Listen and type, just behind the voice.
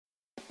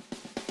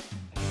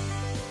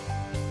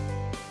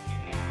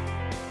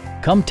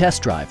Come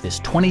test drive this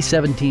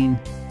 2017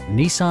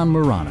 Nissan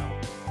Murano.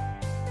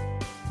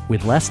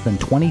 With less than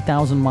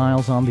 20,000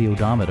 miles on the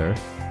odometer,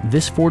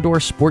 this four-door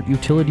sport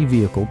utility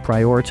vehicle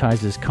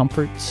prioritizes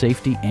comfort,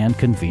 safety, and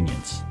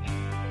convenience.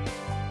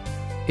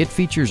 It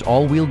features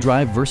all-wheel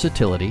drive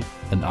versatility,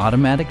 an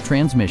automatic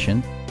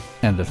transmission,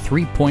 and a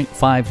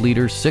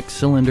 3.5-liter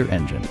six-cylinder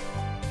engine.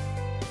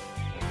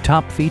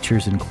 Top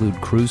features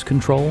include cruise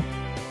control,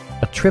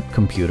 a trip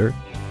computer,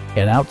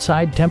 an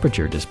outside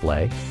temperature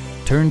display,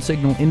 turn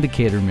signal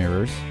indicator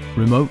mirrors,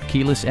 remote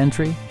keyless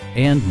entry,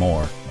 and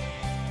more.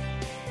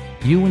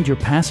 You and your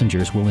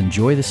passengers will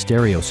enjoy the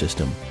stereo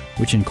system,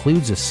 which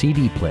includes a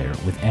CD player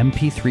with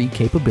MP3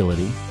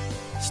 capability,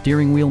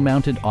 steering wheel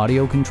mounted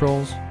audio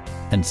controls,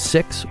 and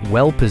 6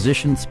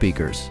 well-positioned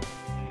speakers.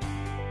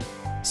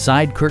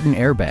 Side curtain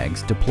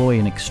airbags deploy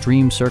in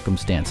extreme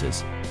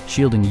circumstances,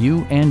 shielding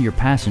you and your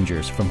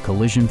passengers from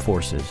collision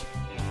forces.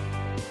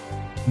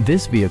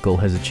 This vehicle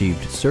has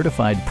achieved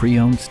certified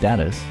pre-owned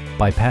status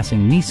by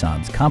passing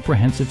Nissan's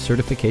comprehensive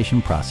certification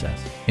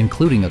process,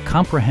 including a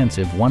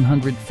comprehensive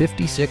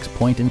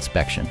 156-point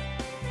inspection.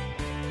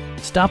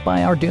 Stop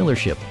by our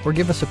dealership or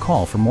give us a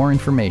call for more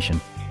information.